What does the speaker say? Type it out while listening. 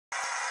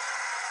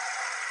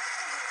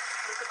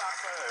Look at that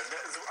phone.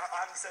 I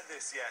haven't said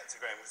this yet to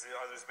Graham because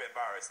I was a bit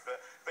embarrassed,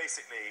 but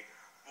basically,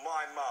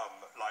 my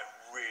mum, like,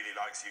 really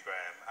likes you,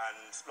 Graham,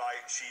 and,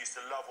 like, she used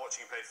to love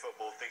watching you play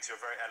football, thinks you're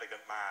a very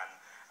elegant man,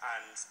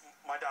 and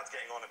my dad's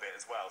getting on a bit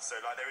as well, so,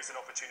 like, there is an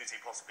opportunity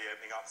possibly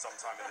opening up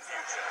sometime in the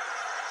future.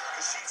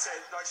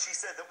 Because she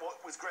said that what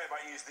was great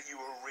about you is that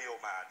you were a real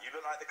man. You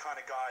look like the kind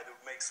of guy that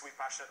would make sweet,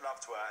 passionate love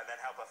to her and then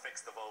help her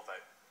fix the Volvo.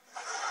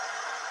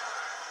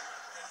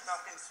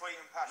 Nothing sweet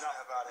and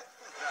passionate about it.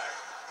 No.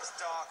 It's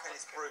dark and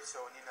it's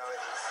brutal, and you know it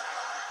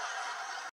is.